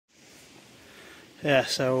Yeah,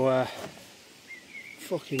 so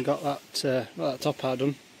fucking got that top out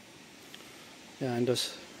done behind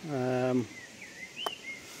us.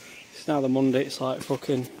 It's now the Monday. It's like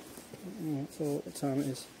fucking, what time it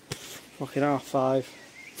is? Fucking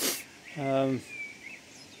 5:30.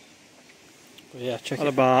 But yeah, check it. Had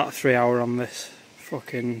about 3 hours on this.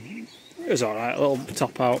 Fucking, it was alright, a little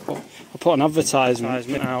top out. But I put an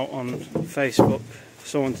advertisement out on Facebook for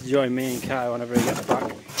someone to join me and Kai whenever he gets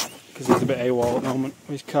back, because he's a bit AWOL at the moment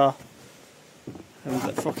with his car. And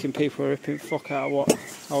the fucking people are ripping fuck out of what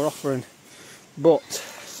we're offering. But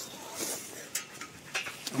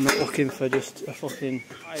I'm not looking for just a fucking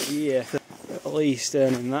 5 year, at least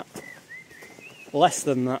earning that. Less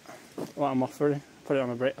than that, what I'm offering. Put it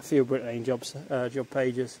on a few Bricklaying job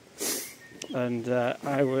pages. And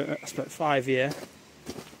I spent 5 years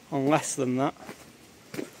on less than that.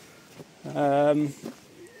 And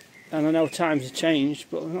I know times have changed,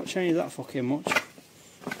 but they've not changed that fucking much.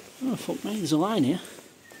 Oh fuck me, there's a line here.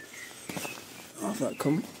 Off that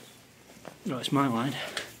come. No, it's my line.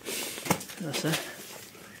 That's it.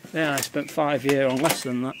 Yeah, I spent 5 years on less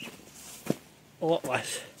than that. A lot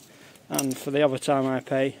less. And for the overtime I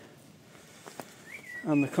pay,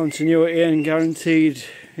 and the continuity and guaranteed,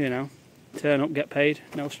 you know, turn up, get paid,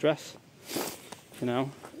 no stress. You know,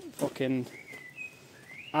 fucking,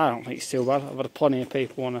 I don't think it's too bad. I've had plenty of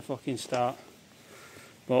people want to fucking start.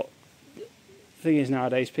 But the thing is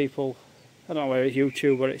nowadays, people, I don't know whether it's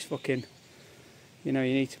YouTube or it's fucking, you know,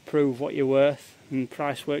 you need to prove what you're worth, and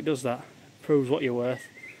price work does that. Proves what you're worth.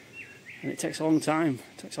 And it takes a long time.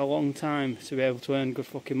 It takes a long time to be able to earn good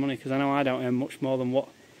fucking money, because I know I don't earn much more than what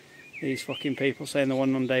these fucking people saying they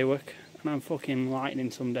want on day work. And I'm fucking lightning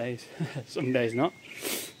some days. Some days not.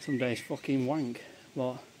 Some days fucking wank.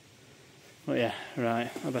 But yeah, right,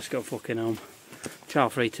 I best go fucking home.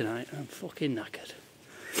 Child free tonight. I'm fucking knackered.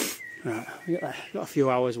 Right, got a few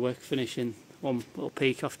hours work finishing, one little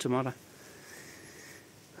peak off tomorrow.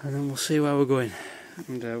 And then we'll see where we're going.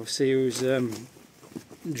 And we'll see who's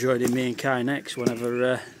joining me and Kai next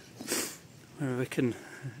whenever we can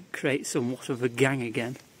create somewhat of a gang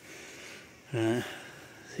again.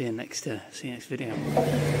 See you next video.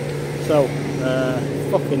 So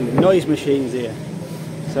fucking noise machines here.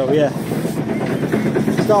 So yeah,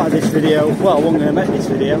 started this video. Well, I wasn't going to make this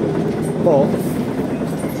video, but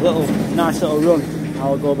it's a nice little run.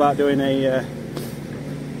 I'll go about doing a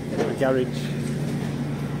garage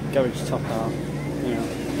top out. You know,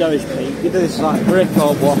 garage peak. You do this like brick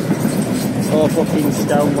or block or fucking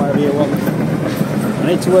stone, whatever you want. I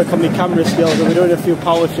need to work on my camera skills. I'll be doing a few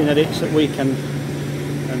powerlifting edits at weekend,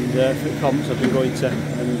 and if it comes, I've been going to.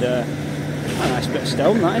 And a nice bit of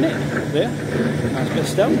stone, that innit? Yeah, nice bit of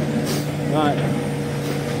stone. Right,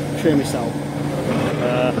 trim myself.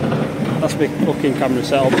 That's my fucking camera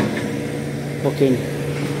setup. Fucking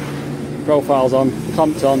profiles on,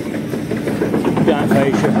 clamped on, giant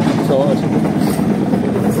fascia sorted.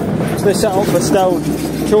 So this set up for stone,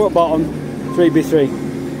 2 at bottom, 3x3.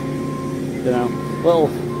 You know, little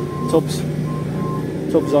tubs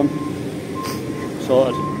on,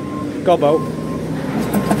 sorted. Gobbo,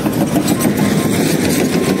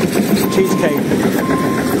 cheesecake.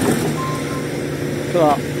 Look at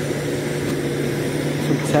that.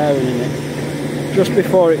 Some tearing in it. Just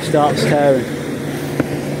before it starts tearing.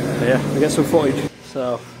 So yeah, we get some footage.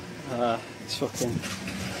 So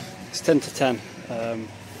it's 10 to 10.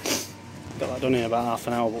 Got that done in about half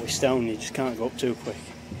an hour, but with stone you just can't go up too quick.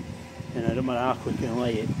 You know, it doesn't matter how quick you can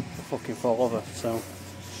lay it, it'll fucking fall over. So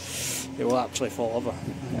it will actually fall over.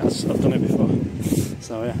 Yes, I've done it before.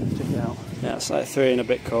 So yeah, check it out. Yeah, it's like 3 and a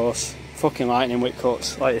bit course. Fucking lightning with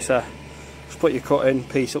cuts, like you say. Just put your cut in,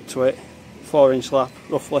 piece up to it, 4-inch lap,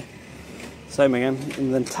 roughly. Same again,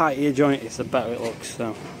 and then tighter your joint is, the better it looks.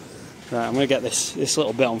 So right, I'm gonna get this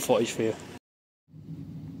little bit on footage for you.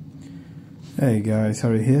 Hey guys,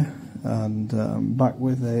 Harry here, and I'm back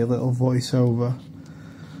with a little voiceover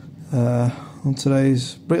on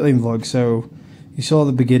today's Bricklaying vlog. So you saw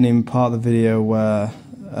the beginning part of the video where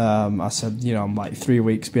I said, you know, I'm like 3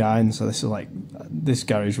 weeks behind. So this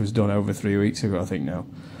garage was done over 3 weeks ago, I think now.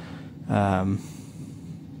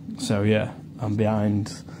 So yeah, I'm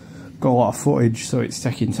behind. Got a lot of footage, so it's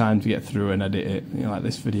taking time to get through and edit it. You know, like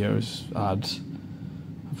this video's had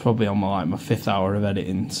probably on my 5th hour of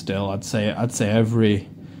editing still. I'd say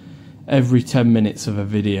every 10 minutes of a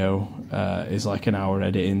video is like an hour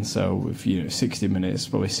editing. So if 60 minutes,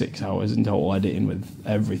 probably 6 hours in total editing with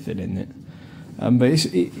everything in it. But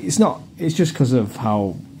it's not. It's just because of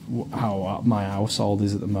how my household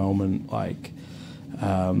is at the moment. Like,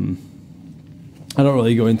 I don't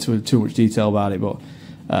really go into too much detail about it, but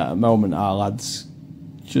at the moment our lad's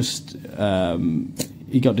just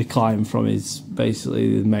he got declined from his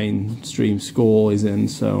basically the mainstream school he's in,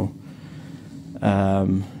 so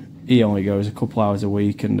he only goes a couple hours a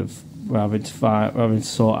week, and we're having to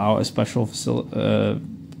sort out a special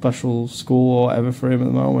special school or whatever for him at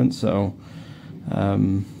the moment. So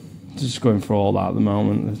just going through all that at the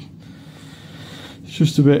moment. It's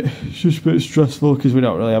just a bit stressful because we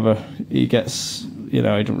don't really have he gets, you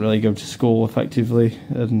know, he don't really go to school effectively,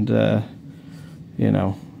 and you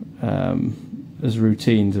know, his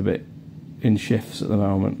routine's a bit in shifts at the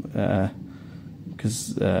moment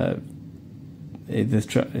because he's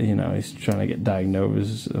trying to get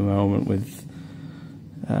diagnosed at the moment with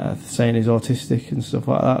saying he's autistic and stuff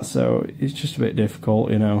like that. So it's just a bit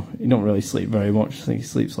difficult, you know. He don't really sleep very much. I think he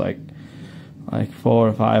sleeps like 4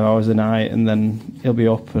 or 5 hours a night, and then he'll be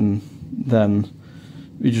up, and then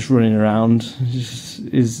we're just running around.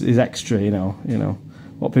 Is extra, you know.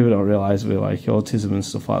 What people don't realise with like autism and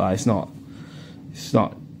stuff like that, it's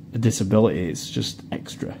not a disability, it's just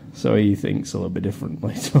extra. So he thinks a little bit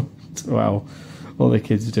differently to how other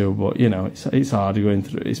kids do. But you know, it's hard going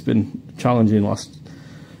through. It's been challenging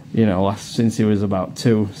since he was about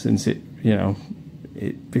 2. Since it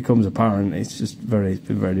becomes apparent, it's been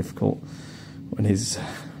very difficult when he's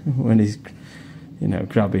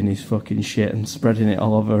grabbing his fucking shit and spreading it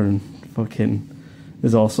all over, and fucking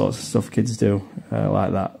there's all sorts of stuff kids do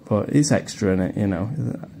like that. But it's extra in it, you know.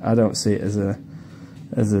 I don't see it as a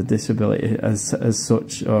disability as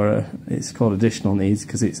such, or it's called additional needs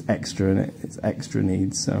because it's extra in it. It's extra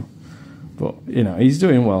needs. So, but you know, he's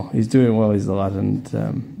doing well. He's the lad, and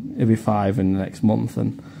he'll be 5 in the next month,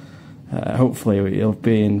 and hopefully he'll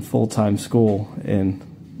be in full-time school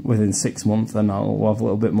within 6 months. Then we'll have a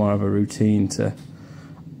little bit more of a routine. The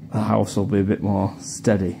house will be a bit more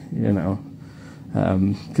steady, you know.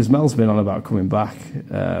 Because Mel's been on about coming back.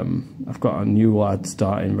 I've got a new lad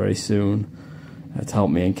starting very soon to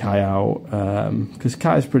help me and Kai out, because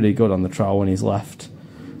Kai's pretty good on the trowel when he's left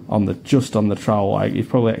just on the trowel. Like, he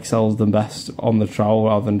probably excels the best on the trowel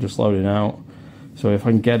rather than just loading out. So if I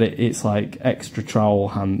can get it, it's like extra trowel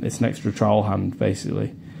hand. It's an extra trowel hand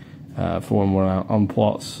basically for when we're out on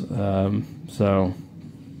plots. So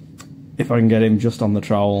if I can get him just on the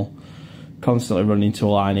trowel, constantly running to a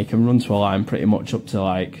line, he can run to a line pretty much up to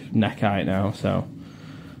like neck height now. So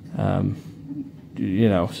you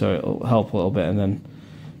know, so it'll help a little bit. And then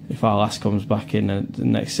if our lass comes back in the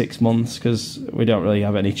next 6 months, because we don't really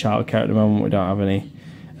have any childcare at the moment, we don't have any.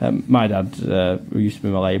 My dad, who used to be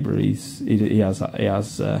my labourer, he has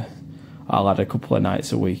I'll add a couple of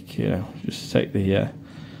nights a week, you know, just to take the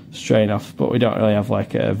strain off. But we don't really have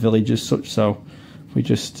like a village as such, so we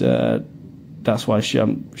just that's why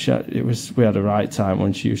we had a right time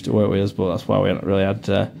when she used to work with us, but that's why we haven't really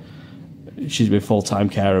had. She's been full-time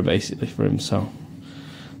carer basically for him. So,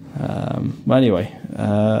 but anyway,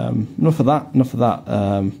 enough of that.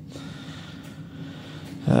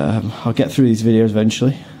 I'll get through these videos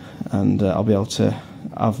eventually, and I'll be able to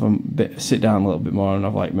sit down a little bit more and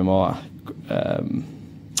have like my more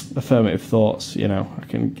affirmative thoughts. You know, I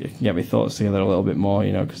can get my thoughts together a little bit more.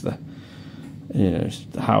 You know, because the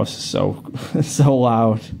house is so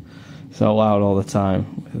loud all the time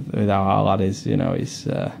with how our lad is. You know, it's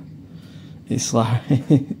like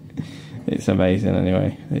it's amazing.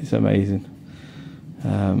 Anyway, it's amazing.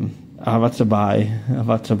 I've had to buy.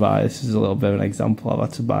 This is a little bit of an example. I've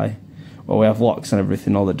had to buy. Well, we have locks and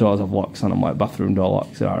everything. All the doors have locks on them, like bathroom door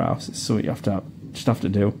locks in our house. It's something you have to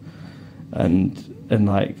do. And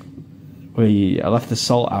like I left the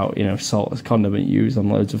salt out. You know, salt as condiment used on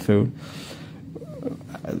loads of food.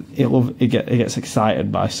 It gets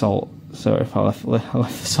excited by salt. So if I left the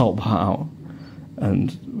salt bar out,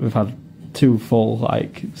 and we've had 2 full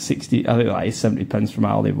like 60, I think like 70 pence from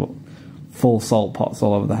Aldi, but full salt pots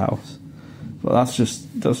all over the house. But that's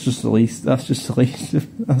just the least. That's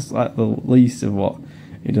like the least of what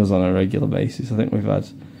he does on a regular basis. I think we've had,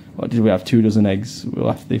 what did we have? 2 dozen eggs. We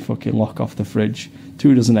left the fucking lock off the fridge.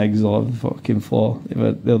 2 dozen eggs all over the fucking floor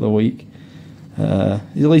the other week.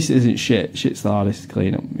 At least it isn't shit. Shit's the hardest to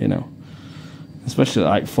clean up, you know. Especially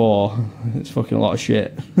like 4, it's fucking a lot of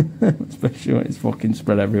shit. Especially when it's fucking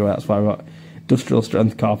spread everywhere. That's why I've got industrial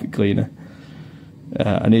strength carpet cleaner.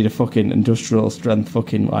 I need a fucking industrial strength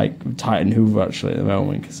fucking like Titan Hoover actually at the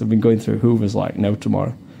moment, because I've been going through Hoovers like no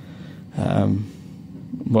tomorrow.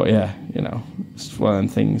 But yeah, you know, it's one of them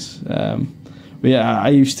things. But yeah, I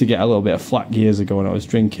used to get a little bit of flack years ago when I was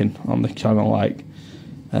drinking on the channel, like,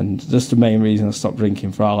 and just the main reason I stopped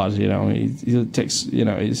drinking for our lads, you know, he takes, you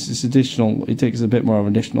know, it's additional. He takes a bit more of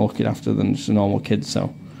additional looking after than just a normal kid.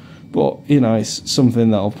 So, but you know, it's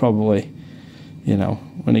something that'll probably, you know,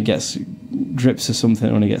 when it gets drips or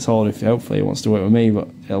something when he gets older. If hopefully he wants to work with me, but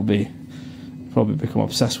he'll probably become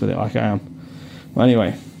obsessed with it like I am. But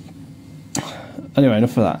anyway,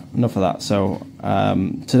 enough of that. So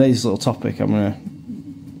today's little topic, I'm gonna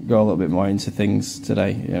go a little bit more into things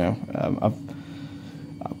today. You know,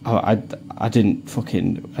 I didn't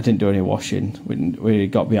do any washing. We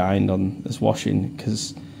got behind on this washing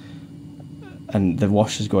and the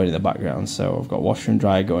washer's going in the background, so I've got washer and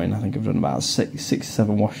dryer going. I think I've done about six or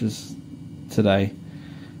seven washers today,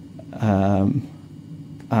 and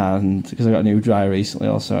because I got a new dryer recently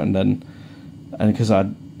also, and because I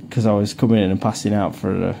was coming in and passing out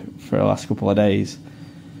for the last couple of days,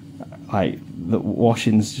 like the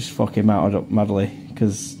washing's just fucking mounted up madly,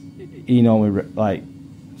 because he normally like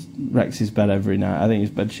wrecks his bed every night. I think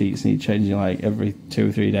his bed sheets need changing like every 2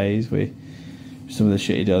 or 3 days with some of the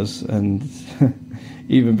shit he does, and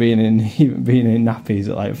even being in nappies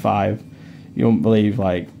at like 5, you won't believe,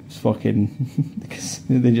 like, it's fucking because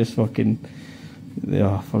they just fucking,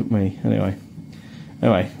 oh fuck me. Anyway,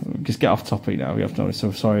 just get off topic now. We have to know.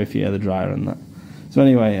 So sorry if you hear the dryer and that. So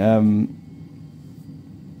anyway,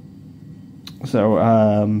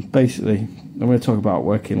 basically, I'm going to talk about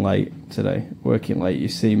working late today. Working late. You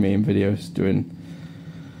see me in videos doing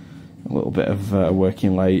a little bit of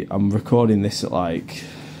working late. I'm recording this at like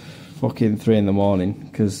fucking 3 in the morning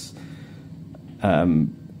because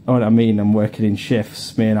what I mean, I'm working in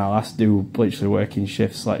shifts. Me and our lass do literally working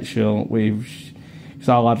shifts. Like because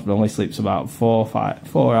our lad only sleeps about 4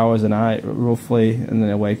 hours a night roughly, and then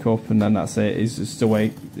he'll wake up and then that's it. He's just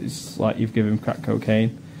awake. It's like you've given him crack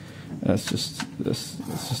cocaine. That's just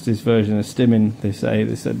his version of stimming. They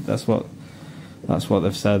said that's what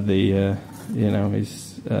they've said. The you know,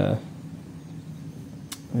 his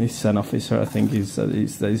Sen officer, I think, is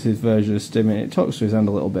his version of stimming. It talks to his hand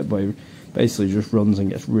a little bit, but he basically just runs and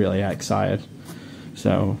gets really excited.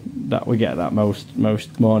 So that we get that most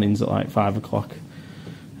mornings at like 5 o'clock.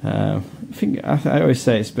 I always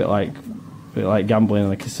say it's a bit like gambling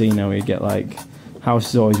in a casino. Where you get like house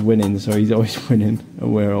is always winning, so he's always winning,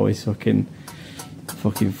 and we're always fucking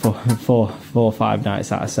 4 5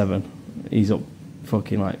 nights out of 7. He's up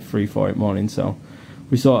fucking like 3 4 in the morning. So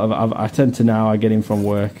we sort of, I tend to now, I get in from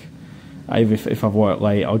work, if I've worked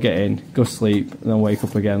late, I'll get in, go sleep, and then wake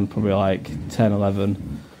up again probably like 10,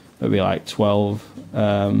 11, maybe like 12,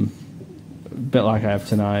 a bit like I have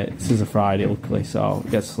tonight. This is a Friday, luckily, so I'll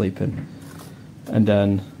get sleeping. And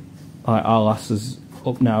then like, our lass is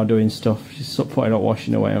up now doing stuff, she's putting out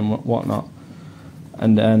washing away and whatnot,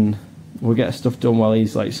 and then we'll get stuff done while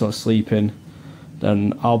he's like sort of sleeping.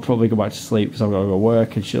 Then I'll probably go back to sleep because I've got to go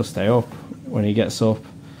work, and she'll stay up when he gets up,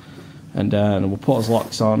 and then we'll put his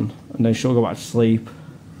locks on, and then she'll go back to sleep,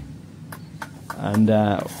 and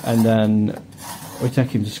then we take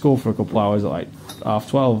him to school for a couple of hours at like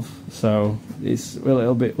 12:30. So it's a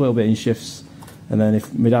little bit in shifts, and then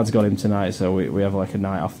if my dad's got him tonight, so we have like a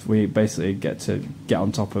night off. We basically get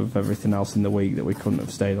on top of everything else in the week that we couldn't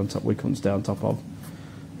stay on top of.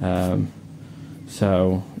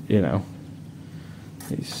 So you know,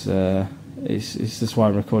 it's just why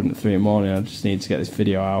I'm recording at 3 in the morning. I just need to get this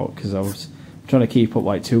video out because I was trying to keep up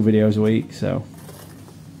like 2 videos a week. So,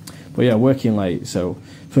 but yeah, working late. So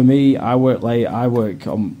for me, I work late. I work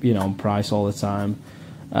on price all the time.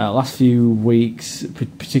 Last few weeks,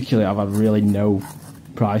 particularly, I've had really no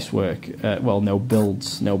price work. Well, no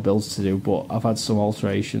builds to do. But I've had some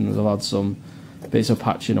alterations. I've had some bits of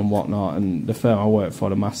patching and whatnot. And the firm I work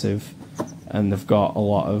for are massive, and they've got a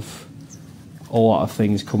lot of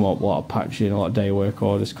things come up, a lot of patching, a lot of day work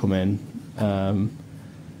orders come in,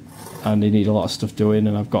 and they need a lot of stuff doing,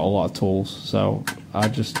 and I've got a lot of tools, so I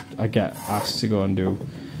get asked to go and do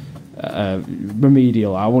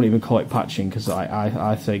remedial. I won't even call it patching because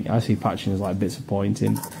I see patching as like bits of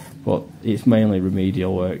pointing, but it's mainly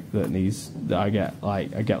remedial work that I get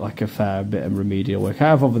like a fair bit of remedial work. I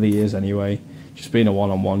have over the years anyway. Just being a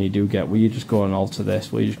one-on-one, you do get, will you just go and alter this,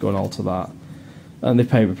 will you just go and alter that. And they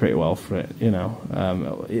pay me pretty well for it, you know.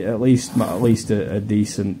 At least a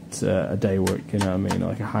decent a day work, you know what I mean,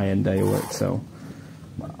 like a high-end day work. So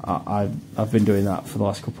I've been doing that for the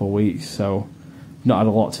last couple of weeks. So not had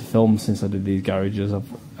a lot to film since I did these garages.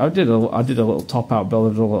 I did a little top-out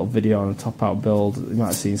build. I did a little video on a top-out build. You might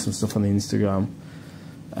have seen some stuff on the Instagram.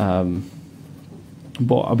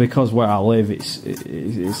 But because where I live,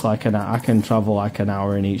 it's like I can travel like an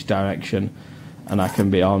hour in each direction. And I can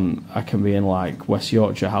be in like West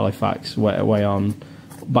Yorkshire, Halifax, way on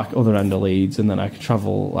back other end of Leeds, and then I could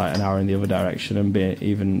travel like an hour in the other direction and be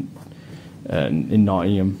even in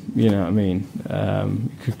Nottingham. You know what I mean? You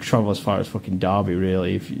could travel as far as fucking Derby,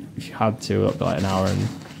 really, if you had to. It'd be like an hour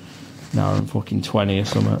an hour and fucking 20 or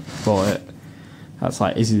something. But that's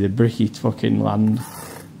like Izzy the Bricky fucking land.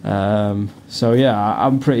 So yeah,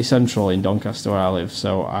 I'm pretty central in Doncaster where I live,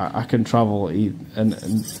 so I can travel, and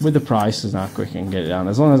with the prices now, quick I can get it down,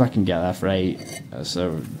 as long as I can get there for 8,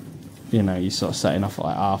 so, you know, you're sort of setting off at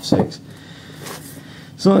like 6:30.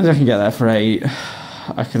 As long as I can get there for 8,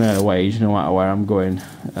 I can earn a wage no matter where I'm going,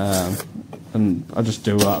 and I just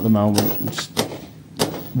do that at the moment. Just,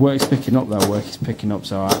 work's picking up though, work is picking up,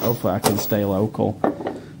 so hopefully I can stay local.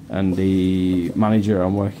 And the manager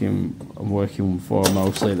I'm working for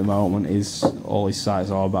mostly at the moment is, all his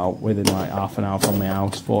sites are about within like half an hour from my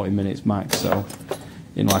house, 40 minutes max, so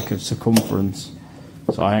in like a circumference.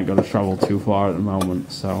 So I ain't got to travel too far at the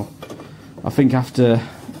moment. So I think after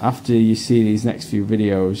you see these next few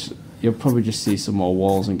videos, you'll probably just see some more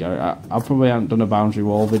walls and go. I probably haven't done a boundary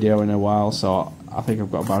wall video in a while, so I think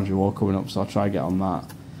I've got a boundary wall coming up, so I'll try to get on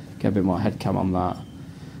that, get a bit more head cam on that.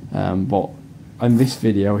 But in this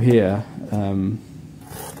video here,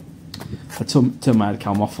 I turned my head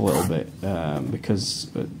cam off a little bit because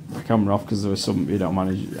the camera off because there was some, you know,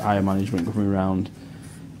 higher management coming around.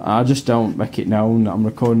 I just don't make it known that I'm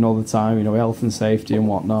recording all the time, you know, health and safety and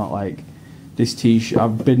whatnot. Like this t-shirt,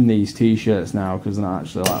 I've been these t-shirts now because they're not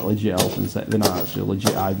actually like legit health and safety. They're not actually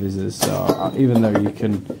legit eye visors. So even though you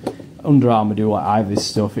can Under Armour do like eye vis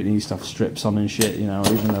stuff, it needs to have strips on and shit, you know.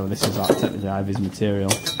 Even though this is like technically eye vis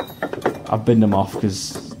material, I've binned them off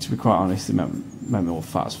because, to be quite honest, they made me all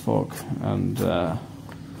fat as fuck, and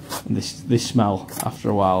this smell after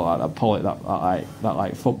a while, like that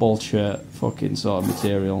like football shirt fucking sort of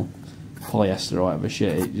material, polyester or whatever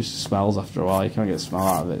shit, it just smells after a while. You can't get the smell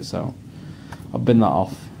out of it, so I've binned that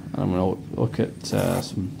off, and I'm gonna look at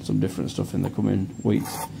some different stuff in the coming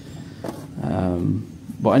weeks.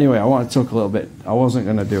 But anyway, I want to talk a little bit. I wasn't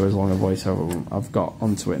going to do as long a voiceover. I've got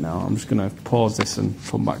onto it now. I'm just going to pause this and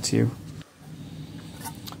come back to you.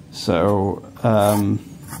 So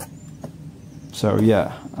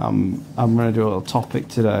yeah, I'm going to do a little topic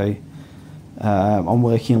today. I'm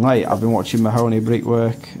working late. I've been watching Mahoney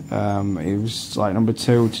brickwork. He was like number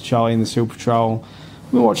 2 to Charlie in the Super Trowel.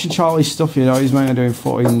 I've been watching Charlie's stuff, you know. He's mainly doing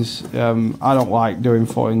footings. I don't like doing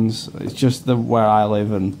footings. It's just where I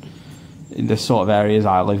live and in the sort of areas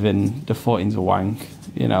I live in, the footings are wank.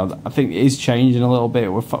 You know, I think it is changing a little bit.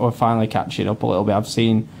 We're finally catching up a little bit. I've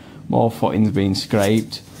seen more footings being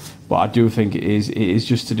scraped, but I do think it is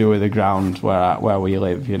just to do with the ground where we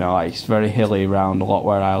live. You know, like it's very hilly around a lot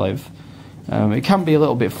where I live. It can be a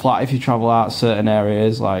little bit flat if you travel out certain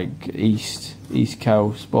areas like east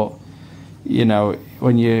coast, but you know,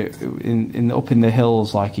 when you're up in the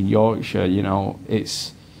hills like in Yorkshire, you know,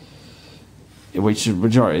 which the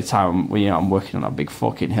majority of the time, you know, I'm working on a big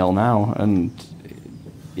fucking hill now, and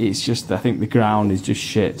it's just, I think the ground is just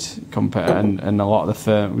shit compared, and a lot of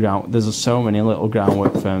the ground, there's so many little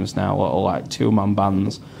groundwork firms now, little like 2-man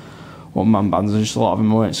bands, 1-man bands, and just a lot of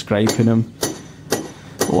them weren't scraping them.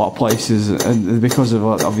 A lot of places, and because of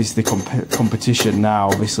obviously the competition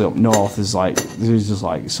now, obviously up north, there's just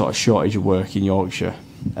like sort of shortage of work in Yorkshire,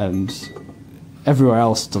 and everywhere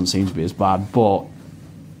else doesn't seem to be as bad, but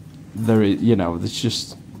there is, you know, there's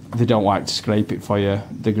just, they don't like to scrape it for you.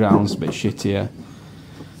 The ground's a bit shittier,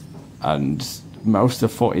 and most of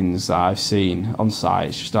the footings that I've seen on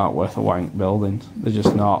sites just aren't worth a wank building. They're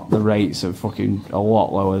just not. The rates are fucking a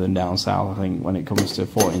lot lower than down south, I think, when it comes to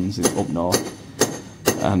footings up north.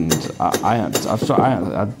 And I've had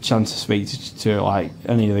a chance to speak to like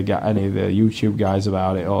any of the YouTube guys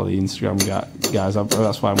about it, or the Instagram guys.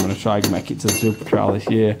 That's why I'm going to try and make it to the Super Trial this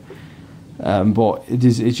year. But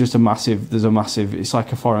it's just a massive, it's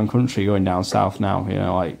like a foreign country going down south now, you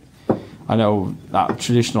know, like, I know that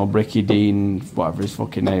traditional Bricky Dean, whatever his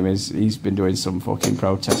fucking name is, he's been doing some fucking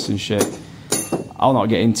protests and shit. I'll not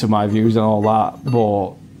get into my views and all that,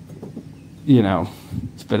 but, you know,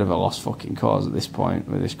 it's a bit of a lost fucking cause at this point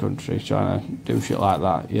with this country, trying to do shit like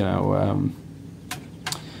that, you know,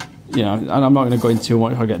 and I'm not going to go into too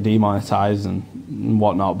much, I'll get demonetised and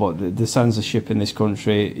whatnot, but the censorship in this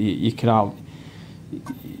country, you cannot,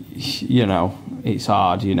 you know, it's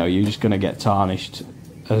hard, you know, you're just going to get tarnished.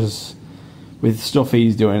 As with stuff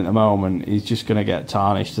he's doing at the moment, he's just going to get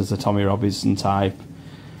tarnished as a Tommy Robinson type,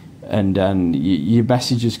 and then your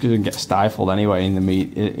message is going to get stifled anyway in the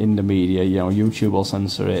media. You know, YouTube will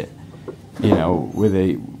censor it, you know, with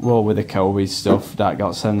the COVID stuff that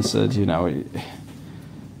got censored, you know,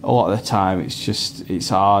 a lot of the time it's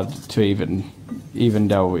hard to even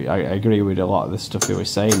though I agree with a lot of the stuff he was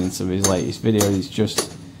saying in some of his latest videos, it's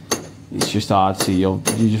just hard to, you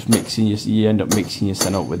end up mixing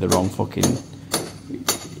yourself up with the wrong fucking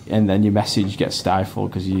and then your message gets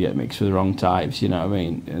stifled because you get mixed with the wrong types, you know what I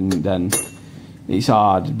mean? And then it's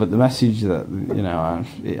hard, but the message that, you know,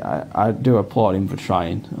 I do applaud him for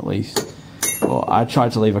trying, at least. But I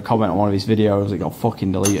tried to leave a comment on one of his videos, it got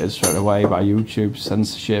fucking deleted straight away by YouTube,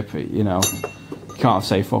 censorship, you know. You can't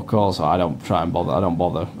say fuck all, so I don't try and bother, I don't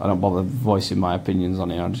bother voicing my opinions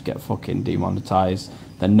on it, I just get fucking demonetized.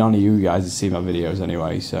 Then none of you guys have seen my videos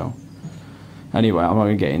anyway, so. Anyway, I'm not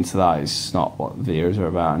going to get into that, it's not what videos are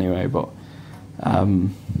about anyway, but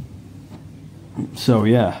so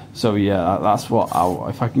yeah, that's what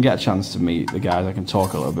if I can get a chance to meet the guys, I can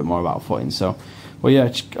talk a little bit more about footing. So, well, yeah,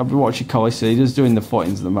 I've been watching Collie, so he's just doing the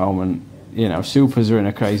footings at the moment. You know, supers are in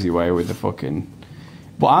a crazy way with the fucking,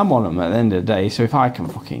 but I'm on them at the end of the day. So if I can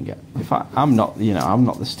fucking get, I'm not, you know, I'm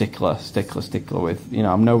not the stickler with, you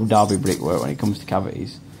know, I'm no Derby brickwork when it comes to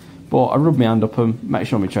cavities, but I rub my hand up them, make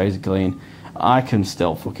sure my trays are clean. I can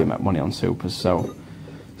still fucking make money on supers. So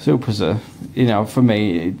supers are, you know, for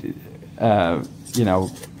me. You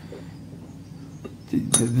know,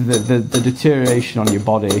 the deterioration on your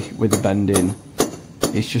body with the bending,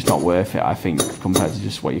 it's just not worth it, I think, compared to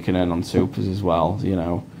just what you can earn on supers as well. You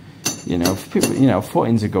know, for people, you know,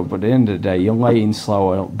 footings are good, but at the end of the day, you're laying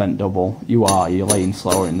slower, bent double. You're laying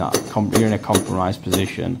slower in that. You're in a compromised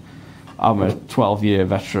position. I'm a 12-year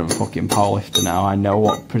veteran fucking powerlifter now. I know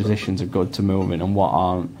what positions are good to move in and what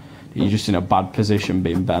aren't. You're just in a bad position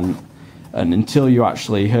being bent. And until you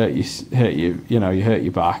actually hurt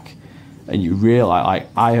your back, and you realise, like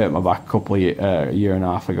I hurt my back a year and a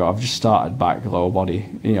half ago. I've just started back lower body,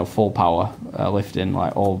 you know, full power lifting,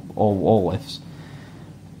 like all lifts,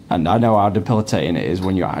 and I know how debilitating it is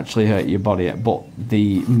when you actually hurt your body. But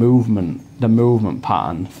the movement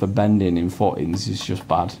pattern for bending in footings is just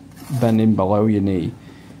bad. Bending below your knee,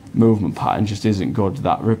 movement pattern just isn't good.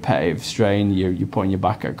 That repetitive strain, you're putting your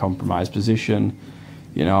back at a compromised position.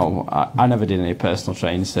 You know, I never did any personal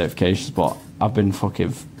training certifications, but I've been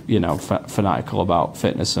fucking, you know, fanatical about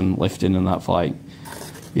fitness and lifting and that for like,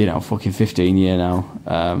 you know, fucking 15 years now.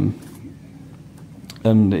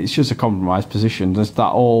 And it's just a compromised position. There's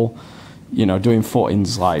that all, you know, doing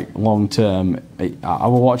footings like long term. I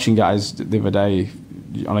was watching guys the other day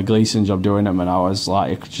on a Gleason job doing them, and I was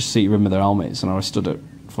like, I could just see rim of their helmets, and I was stood at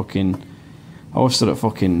fucking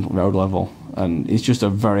road level, and it's just a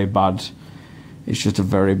very bad. It's just a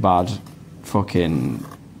very bad fucking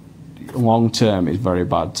long term. It's very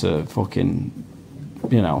bad to fucking,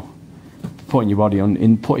 you know, putting your body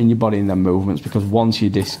in them movements, because once your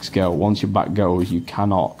discs go, once your back goes, you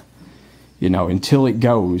cannot, you know, until it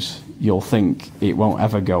goes, you'll think it won't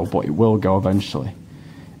ever go, but it will go eventually,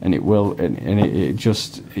 and it will, and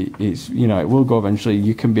it's you know, it will go eventually.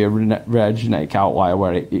 You can be a rare genetic outlier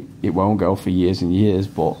where it won't go for years and years,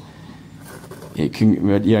 but it can,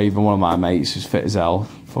 you know, even one of my mates who's fit as hell,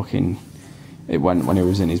 fucking, it went when he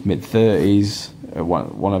was in his mid-30s,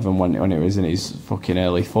 one of them went when he was in his fucking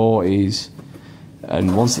early 40s,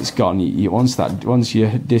 and once it's gone, once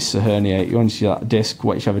your discs are herniated, once your disc,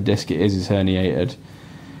 whichever disc it is herniated,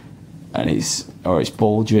 and it's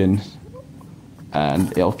bulging,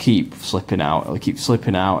 and it'll keep slipping out,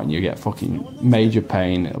 and you get fucking major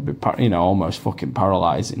pain. It'll be, you know, almost fucking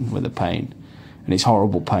paralysing with the pain. And it's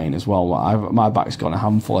horrible pain as well. My back's gone a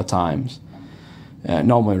handful of times,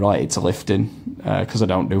 normally related to lifting, because I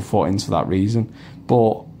don't do footings for that reason.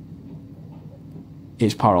 But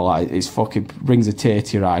it's paralysed. It's fucking brings a tear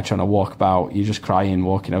to your eye trying to walk about. You're just crying,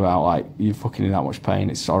 walking about like you're fucking in that much pain.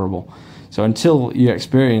 It's horrible. So until you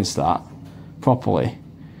experience that properly,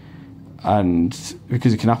 and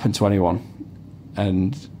because it can happen to anyone,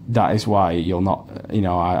 and that is why you'll not, you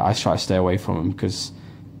know, I try to stay away from them, because,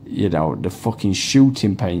 you know, the fucking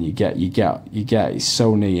shooting pain you get, it's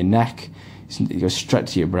so near your neck, it goes straight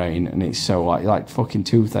to your brain, and it's so like fucking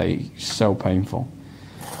toothache, so painful.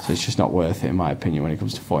 So it's just not worth it, in my opinion, when it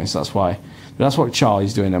comes to footing. So that's what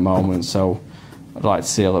Charlie's doing at the moment. So I'd like to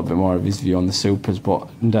see a little bit more of his view on the supers. But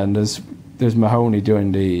then there's Mahoney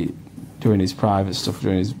doing his private stuff,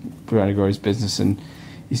 trying to grow his business, and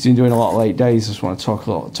he's been doing a lot of late days. I just want to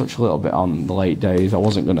touch a little bit on the late days. I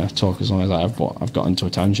wasn't going to talk as long as I have, but I've got into a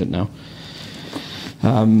tangent now.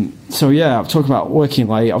 So yeah, I'm talking about working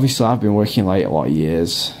late. Obviously, I've been working late a lot of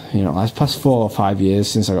years. You know, I've passed 4 or 5 years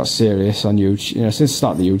since I got serious on YouTube. You know, since I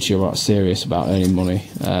started the YouTube, I got serious about earning money.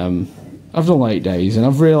 I've done late days, and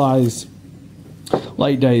I've realised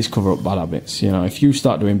late days cover up bad habits. You know, if you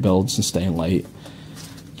start doing builds and staying late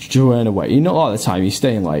to earn away, you know, a lot of the time you're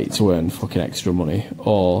staying late to earn fucking extra money,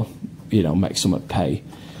 or, you know, make someone pay.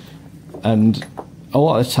 And a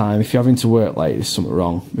lot of the time, if you're having to work late, there's something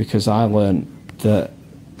wrong, because I learned that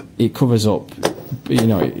it covers up you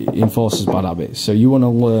know, it enforces bad habits. So you want to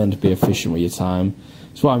learn to be efficient with your time.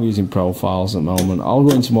 That's why I'm using profiles at the moment. I'll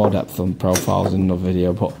go into more depth on profiles in another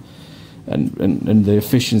video, but and the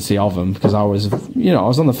efficiency of them, because I was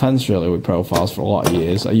on the fence really with profiles for a lot of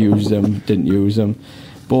years. I used them, didn't use them,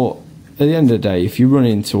 but at the end of the day, if you run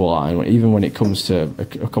into a line, even when it comes to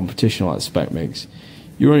a competition like Spec Mix,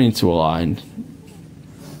 you run into a line,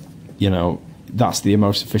 you know, that's the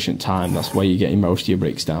most efficient time. That's where you're getting most of your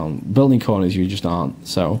bricks down. Building corners, you just aren't.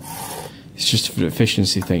 So it's just an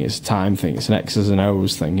efficiency thing. It's a time thing. It's an X's and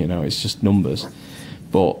O's thing. You know, it's just numbers.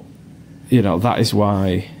 But you know, that is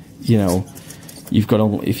why, you know, you've got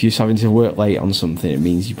to, if you're having to work late on something, it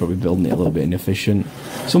means you're probably building it a little bit inefficient.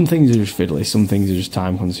 Some things are just fiddly. Some things are just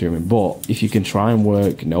time consuming. But if you can try and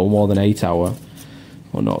work no more than 8 hours,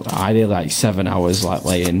 or not, ideally like 7 hours, like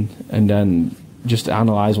laying, and then just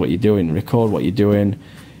analyze what you're doing, record what you're doing,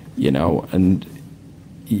 you know, and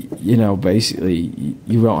you know, basically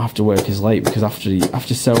you won't have to work as late, because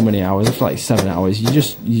after so many hours, after like 7 hours, you're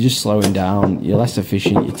just slowing down, you're less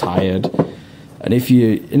efficient, you're tired, and if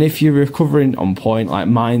you're recovering on point, like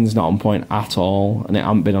mine's not on point at all, and it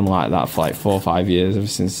hasn't been on like that for like 4 or 5 years, ever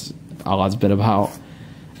since our lad's been about.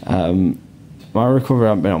 My recovery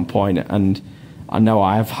hasn't been on point, and I know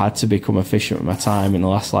I've had to become efficient with my time in the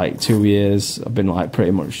last like 2 years. I've been like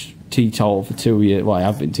pretty much teetotal for 2 years. Well, I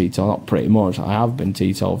have been teetotal, not pretty much. I have been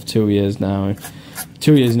teetotal for 2 years now.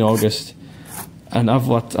 2 years in August, and I've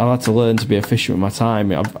had to learn to be efficient with my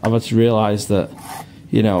time. I've had to realise that,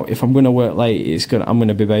 you know, if I'm going to work late, I'm going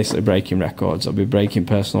to be basically breaking records. I'll be breaking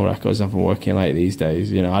personal records if I'm working late these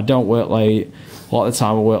days. You know, I don't work late. A lot of the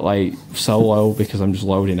time I work late solo because I'm just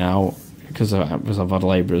loading out because I've had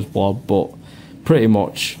labourers blob, but pretty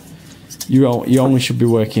much you only should be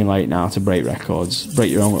working late now to break records,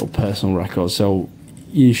 break your own little personal records. So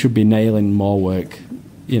you should be nailing more work,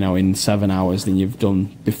 you know, in 7 hours than you've done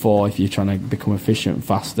before if you're trying to become efficient and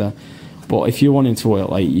faster. But if you're wanting to work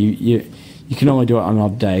late, you can only do it on an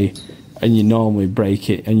odd day, and you normally break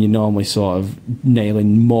it, and you're normally sort of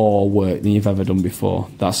nailing more work than you've ever done before.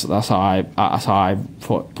 That's how I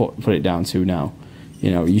put it down to now. You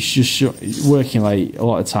know, you just working late a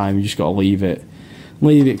lot of time. You just got to leave it,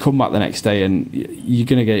 come back the next day, and you're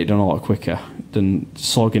gonna get it done a lot quicker than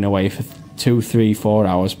slogging away for 2, 3, 4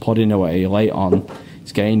 hours, plodding away late on.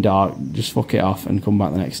 It's getting dark. Just fuck it off and come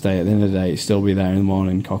back the next day. At the end of the day, it'll still be there in the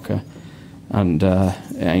morning, cocker, and it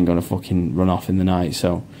ain't gonna fucking run off in the night.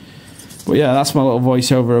 So, but yeah, that's my little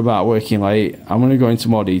voiceover about working late. I'm gonna go into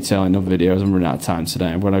more detail in other videos. I'm running out of time today.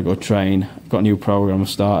 I'm gonna go train. I've got a new program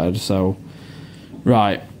started, so.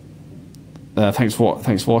 Right. Thanks for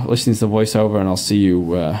listening to the voiceover, and I'll see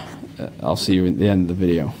you at the end of the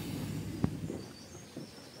video.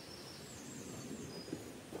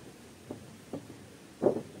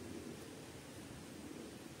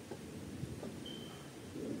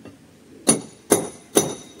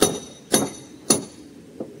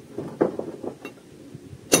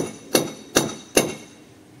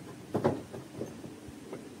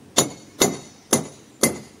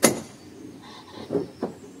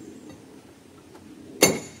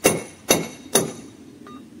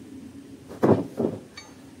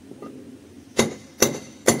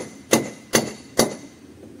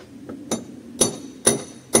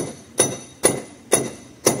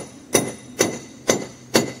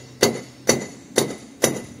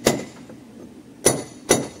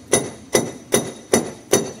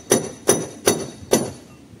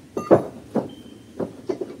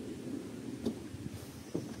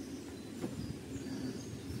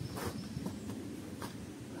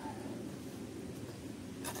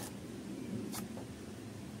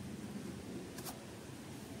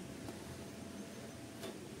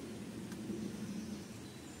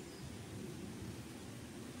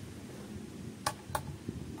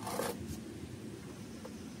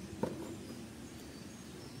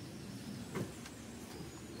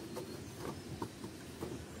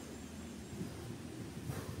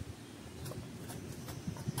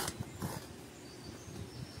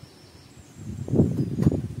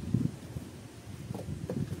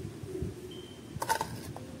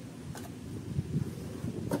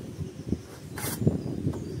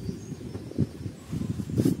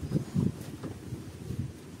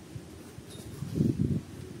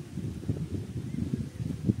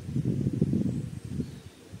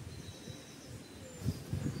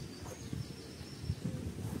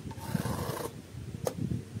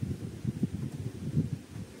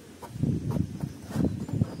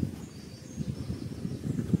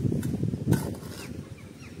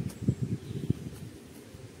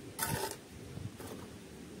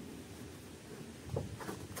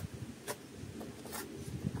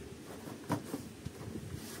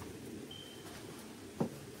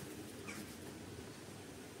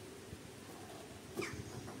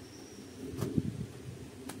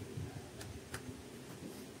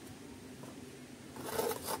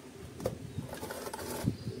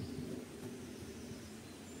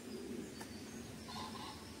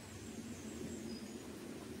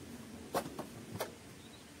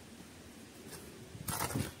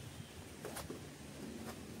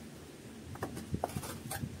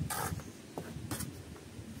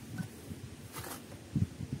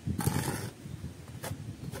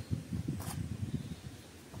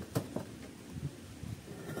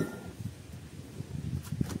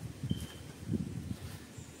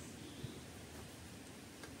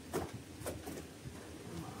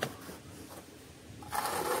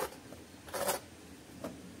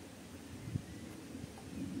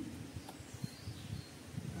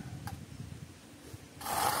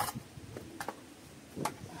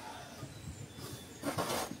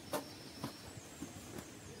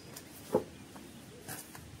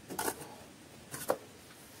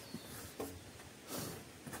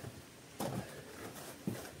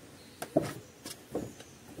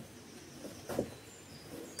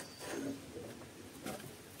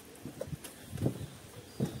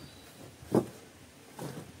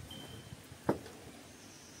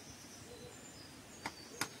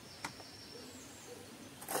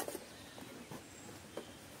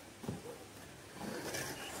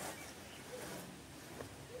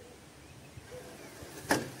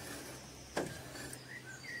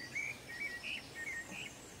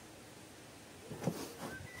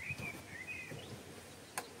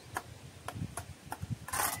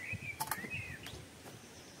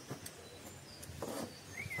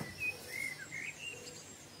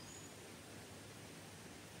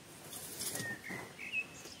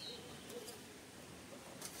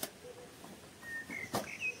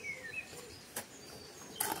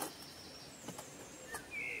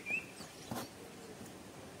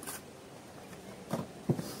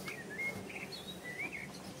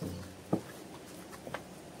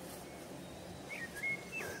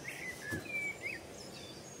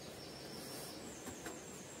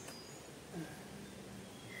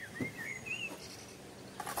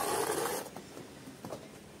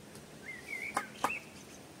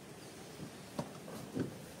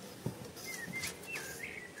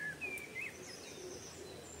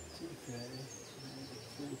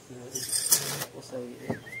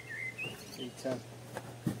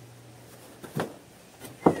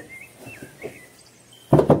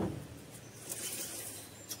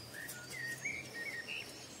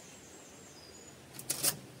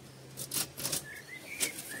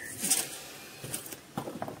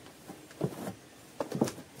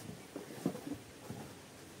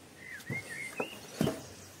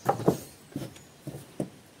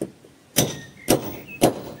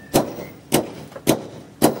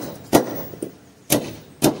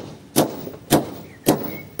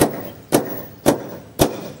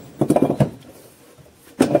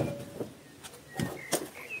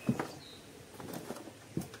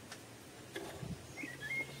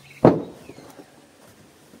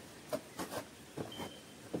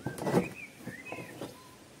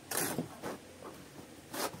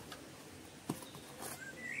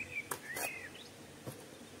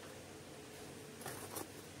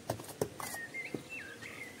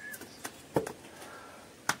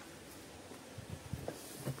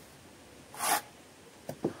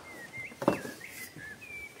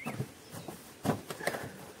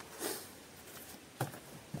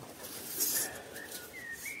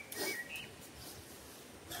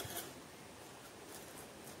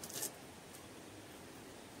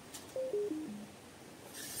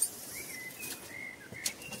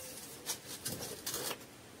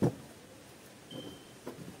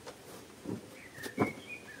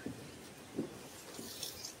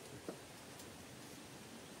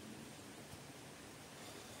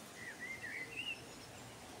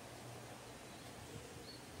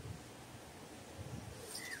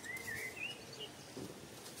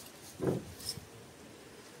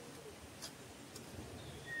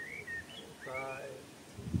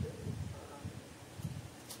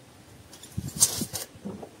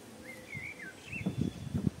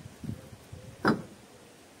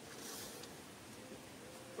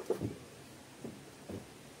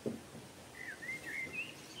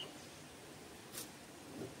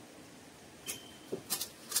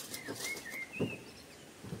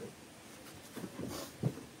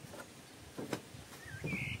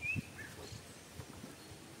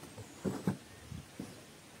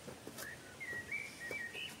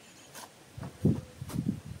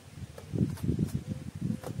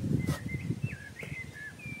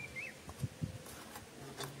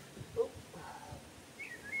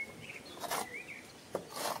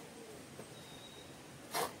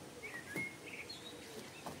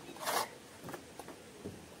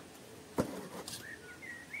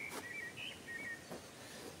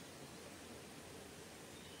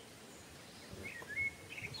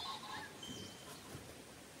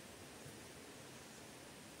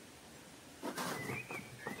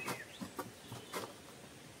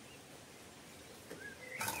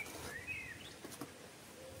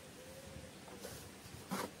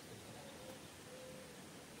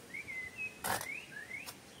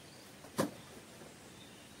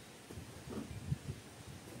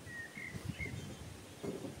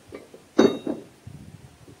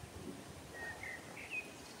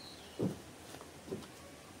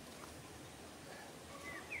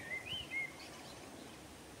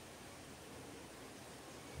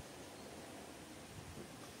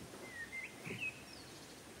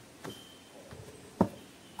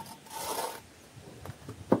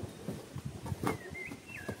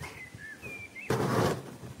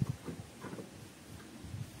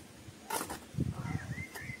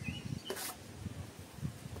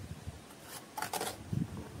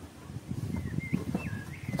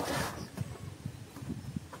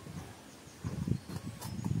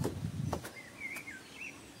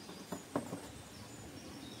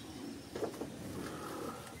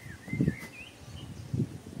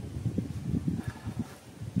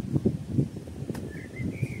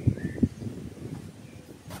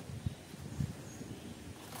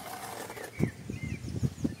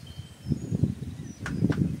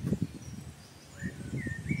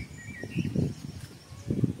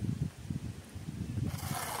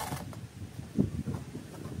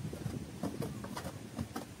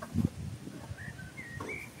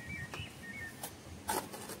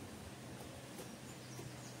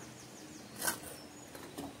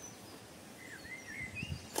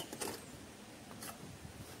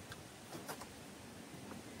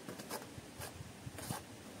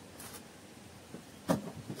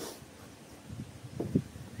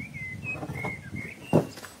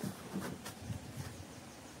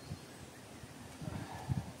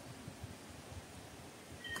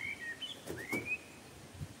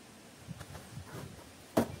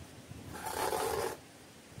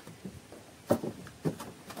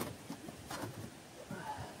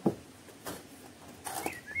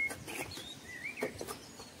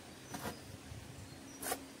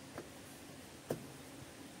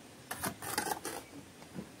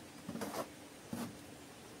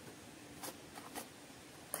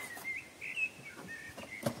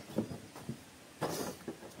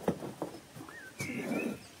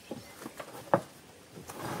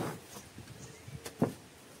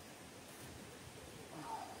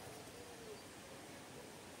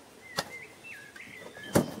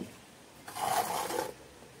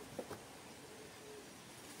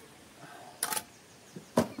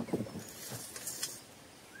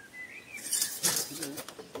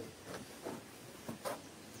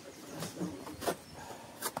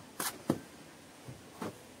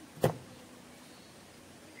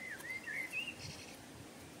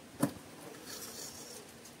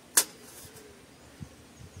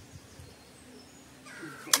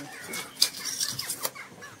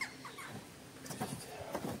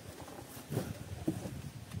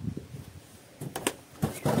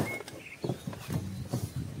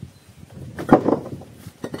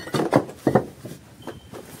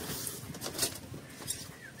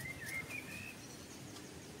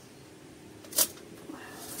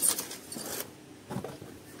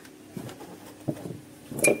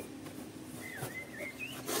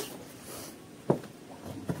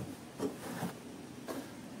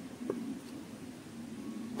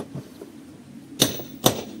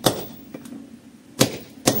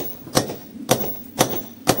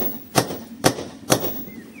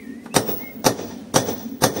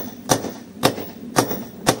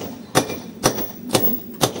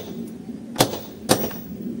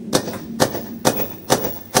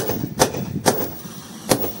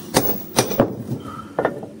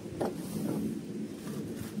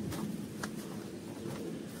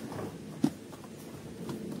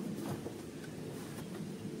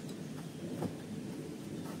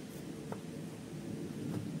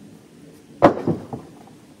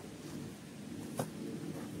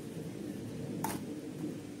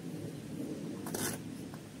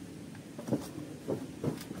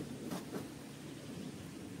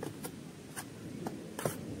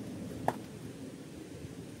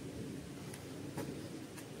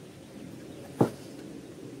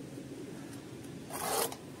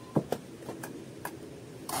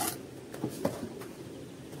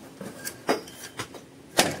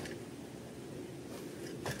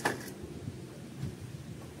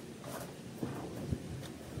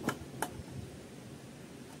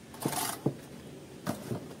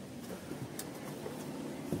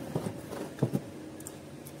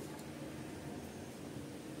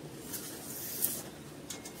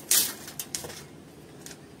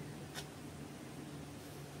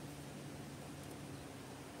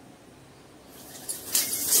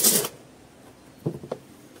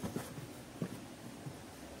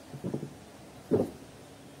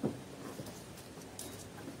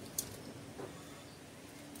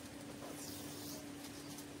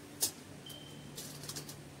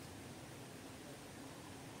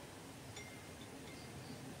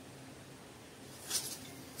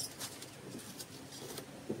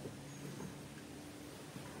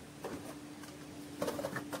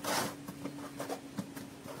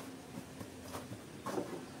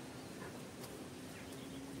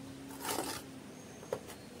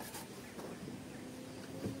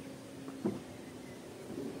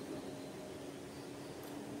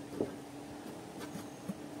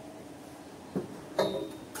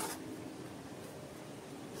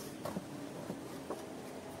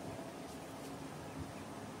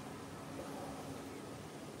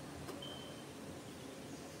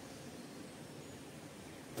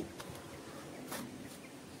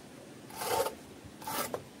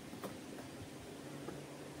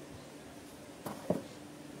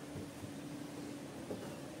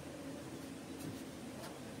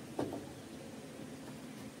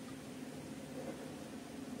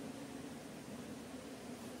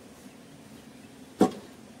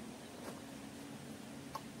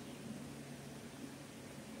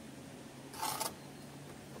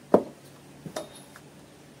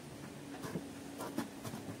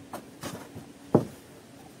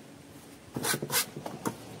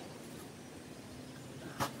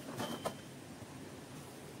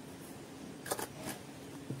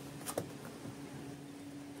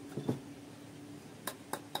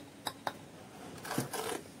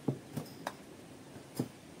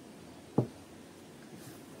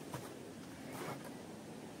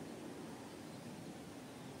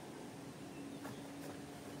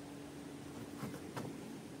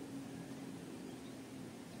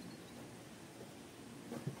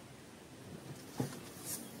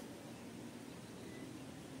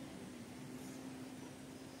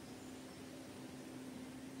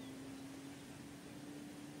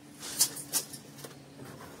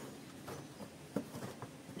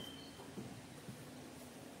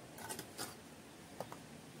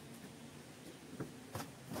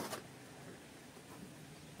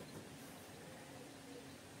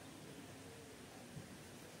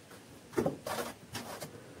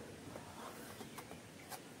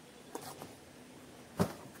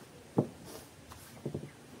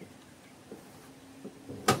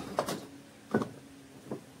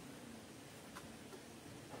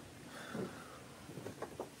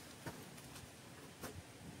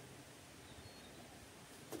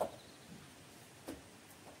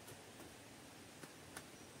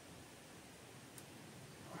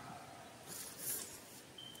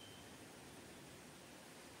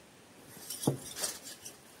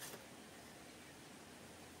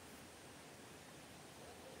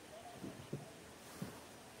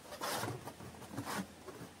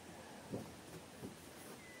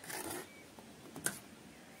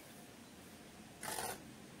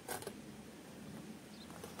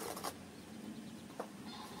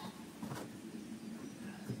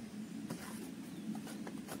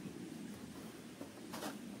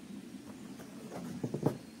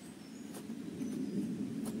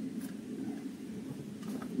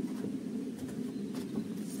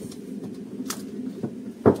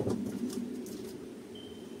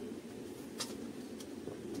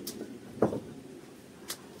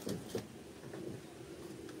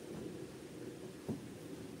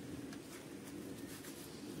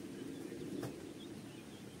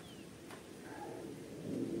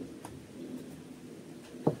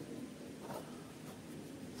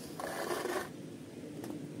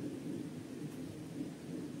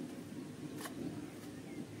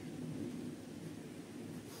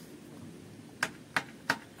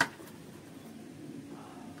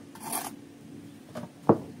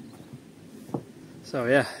 So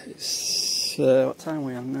yeah, it's what time are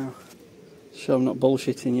we on now? So I'm not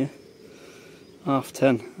bullshitting you.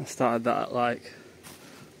 10:30. I started that at like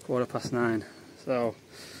 9:15. So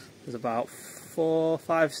there's about 4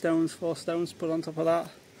 stones put on top of that.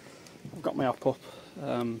 I've got my op up.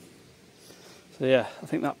 So yeah, I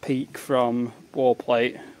think that peak from wall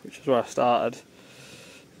plate, which is where I started,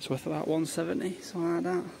 it's worth about 170, something like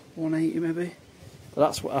that, 180 maybe. But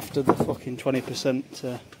that's what after the fucking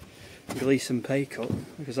 20% Gleason pay cut,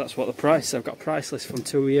 because that's what the price. I've got a price list from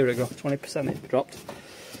 2 years ago. 20% it dropped.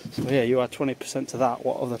 So yeah, you add 20% to that.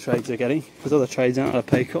 What other trades are getting? Because other trades aren't at a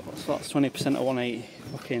pay cut. So that's 20% of 180.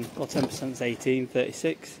 Fucking well, 10% is 18,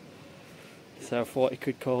 36. So 40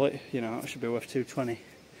 could call it. You know, that should be worth 220.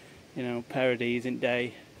 You know, pair of these in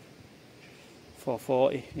day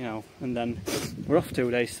 440. You know, and then we're off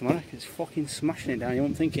 2 days tomorrow. It's fucking smashing it down. You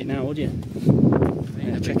wouldn't think it now, would you?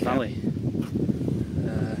 Yeah, check valley.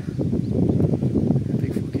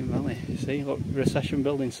 Big fucking valley. See, look, recession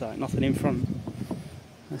building site. Nothing in front.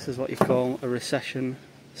 This is what you call a recession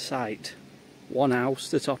site. 1 house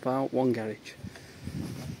to top out, 1 garage.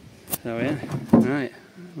 So yeah, right.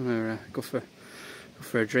 I'm gonna go for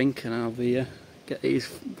a drink, and I'll be get these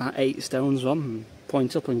about 8 stones on and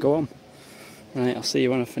point up and go on. Right, I'll see you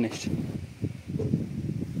when I've finished.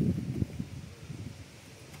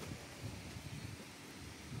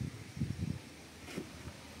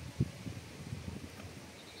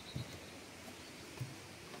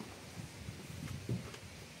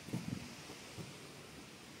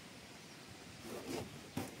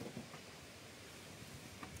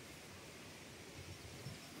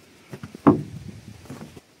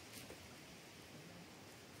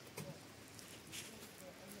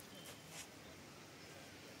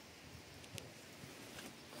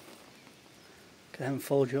 Them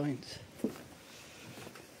full joints.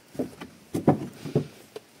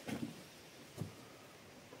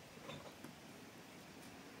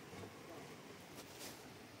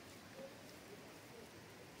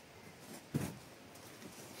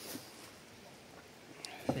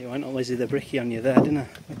 So you went all Lizzie the Bricky on you there, didn't I?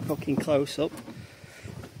 Fucking close up.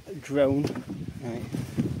 Drone. Right.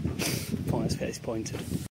 Let's get this pointed.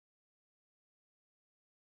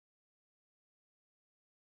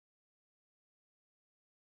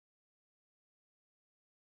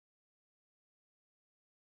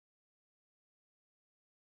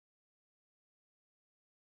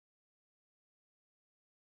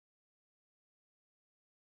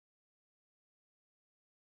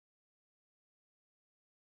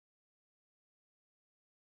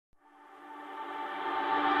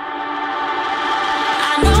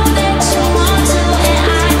 I know that you want to,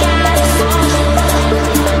 and I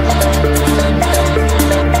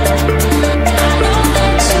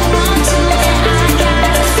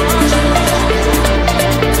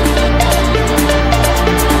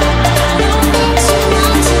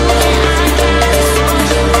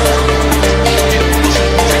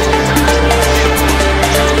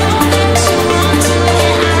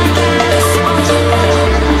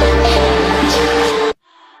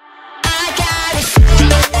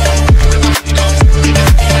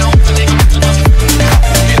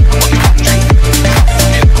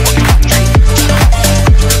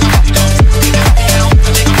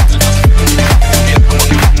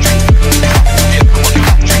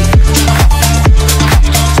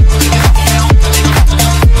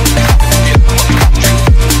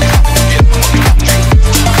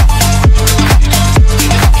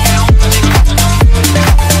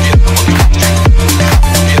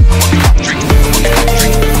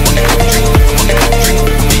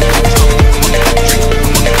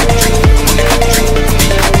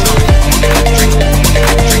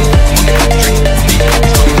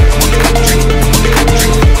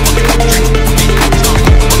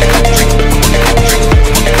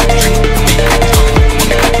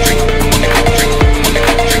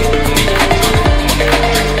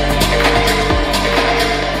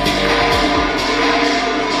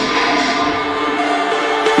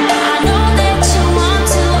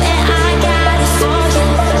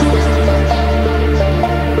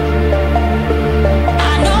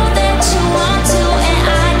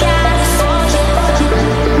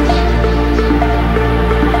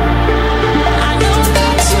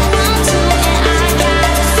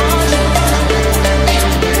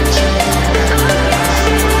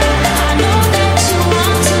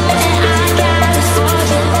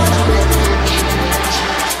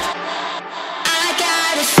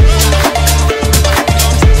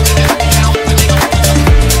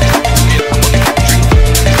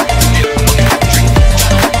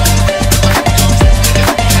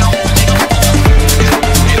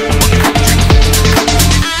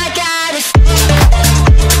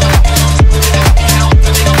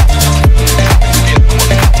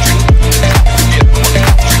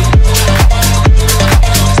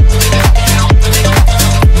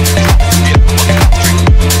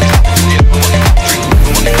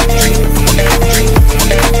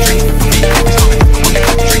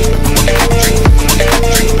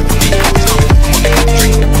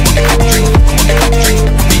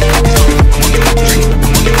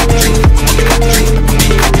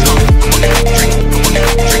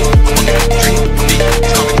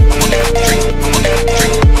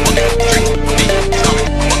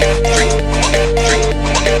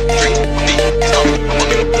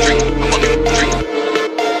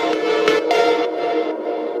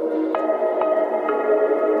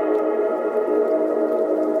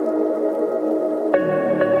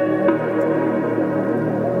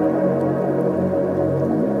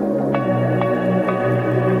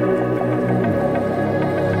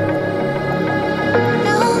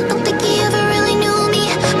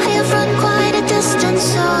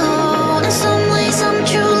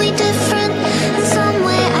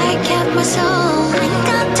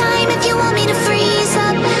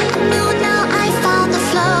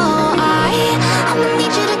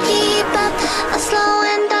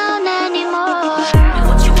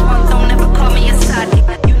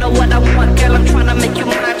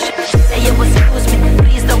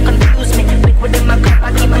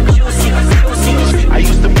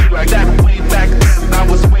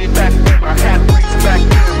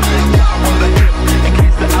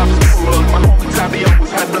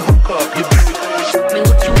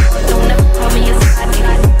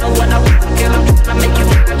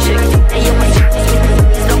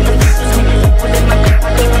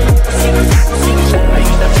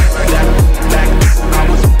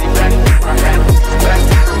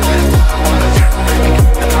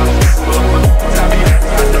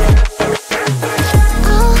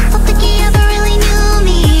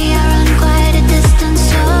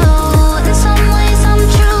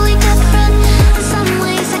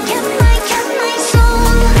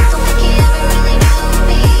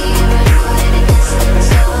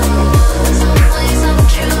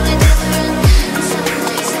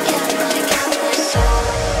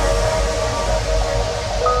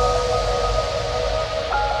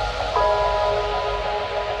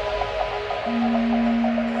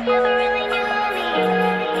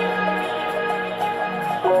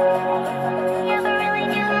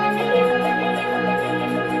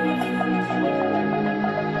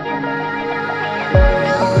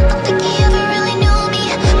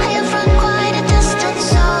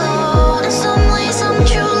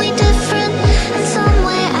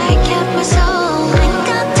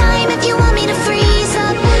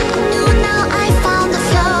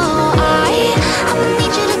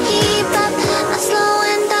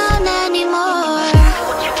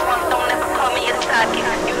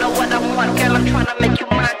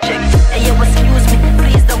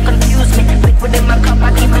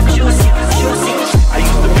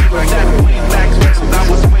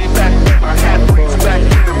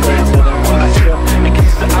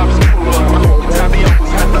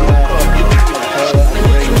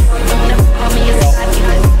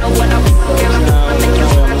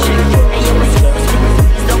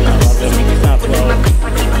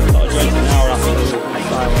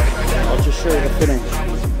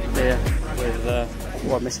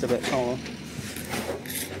bit taller.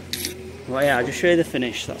 Well, yeah, I'll just show you the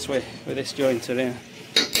finish. That's with this jointer here.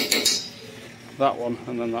 That one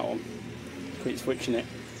and then that one. Keep switching it.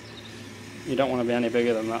 You don't want to be any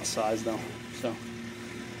bigger than that size though. So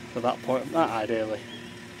for that point, that ideally.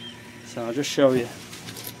 So I'll just show you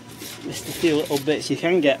just a few little bits. You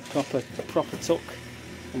can get proper tuck,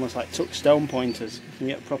 almost like tuck stone pointers. You can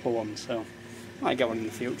get proper ones. So I might get one in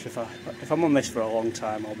the future if I'm on this for a long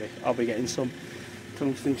time. I'll be getting some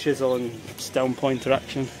tungsten chisel and stone pointer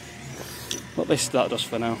action. But that does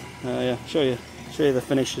for now. Yeah, show you the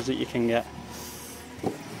finishes that you can get.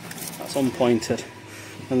 That's unpointed,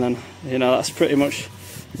 and then that's pretty much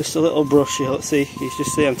just a little brush. Let's see, you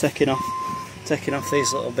just see I'm taking off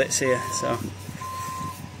these little bits here. So a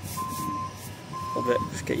little bit,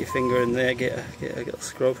 just get your finger in there, get a little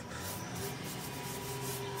scrub.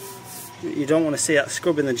 You don't want to see that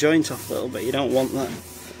scrubbing the joint off a little bit. You don't want that.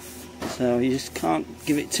 So you just can't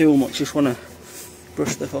give it too much. You just want to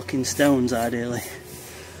brush the fucking stones ideally.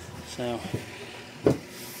 So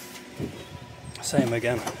same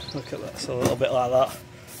again, look at that, so a little bit like that.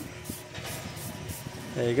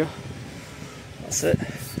 There you go, that's it.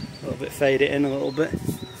 A little bit, fade it in a little bit.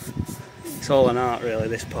 It's all an art really,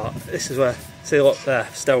 this part. This is where, see look there,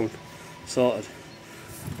 stone, sorted.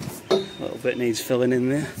 A little bit needs filling in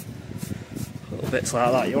there. Little bits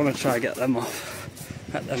like that, you want to try and get them off.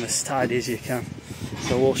 Get them as tidy as you can.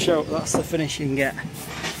 So we'll show, that's the finish you can get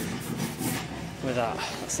with that.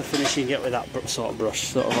 That's the finish you can get with that sort of brush,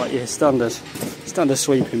 sort of like your standard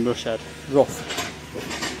sweeping brush head, rough.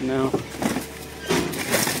 Now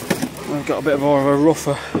I've got a bit more of a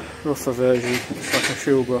rougher version. It's like a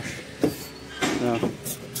shoe brush. Now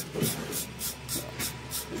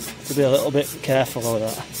to be a little bit careful with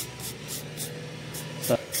that.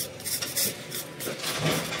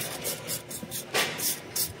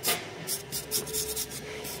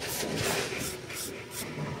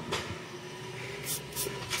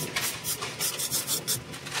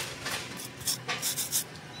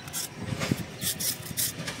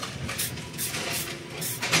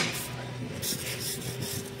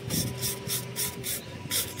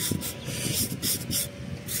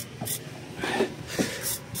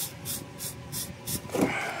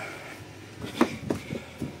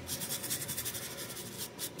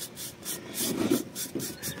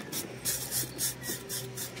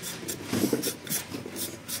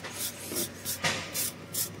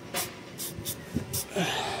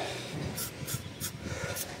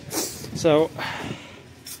 So a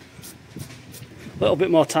little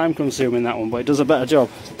bit more time consuming that one, but it does a better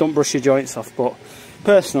job. Don't brush your joints off, but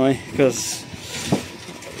personally, because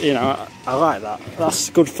I like that.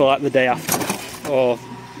 That's good for like the day after or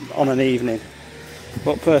on an evening.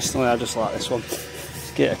 But personally, I just like this one.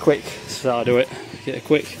 Just get a quick, this is how I do it. Get a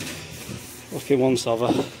quick fucking once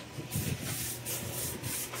over.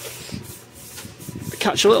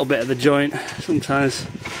 Catch a little bit of the joint. Sometimes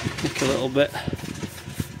nick a little bit.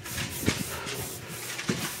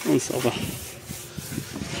 Once over.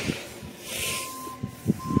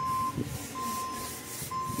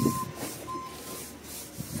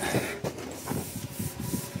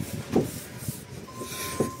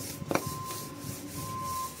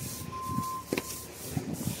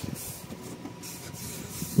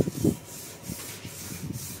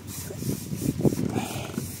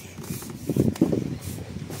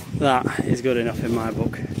 That is good enough in my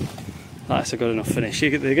book. That's a good enough finish.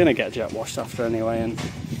 They're going to get jet washed after anyway, and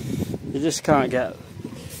you just can't get,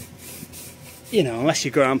 unless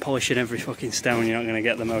you go around polishing every fucking stone, you're not going to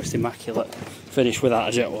get the most immaculate finish without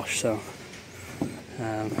a jet wash. So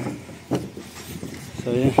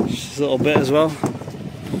yeah, just a little bit as well,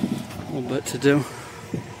 a little bit to do.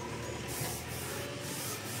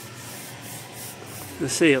 You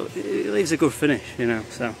see, it leaves a good finish,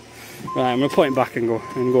 So right, I'm going to point back and go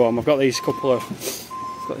on. I've got these couple of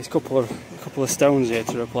stones here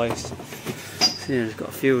to replace. See, I've got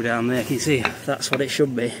a few down there. Can you see? That's what it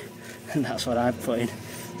should be, and that's what I've put in.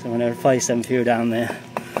 So I'm going to replace them few down there.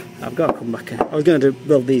 I've got to come back in. I was going to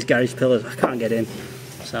build these garage pillars. I can't get in,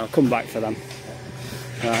 so I'll come back for them.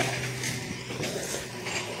 Right.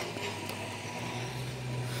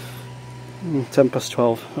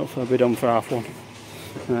 12:10. Hopefully I'll be done for half 1.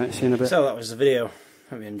 Right, see you in a bit. So that was the video.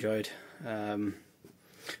 Hope you enjoyed.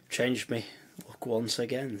 Changed me look once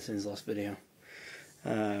again since last video.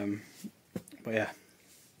 But yeah,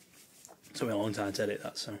 it took me a long time to edit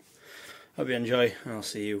that, so hope you enjoy, and I'll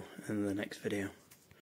see you in the next video.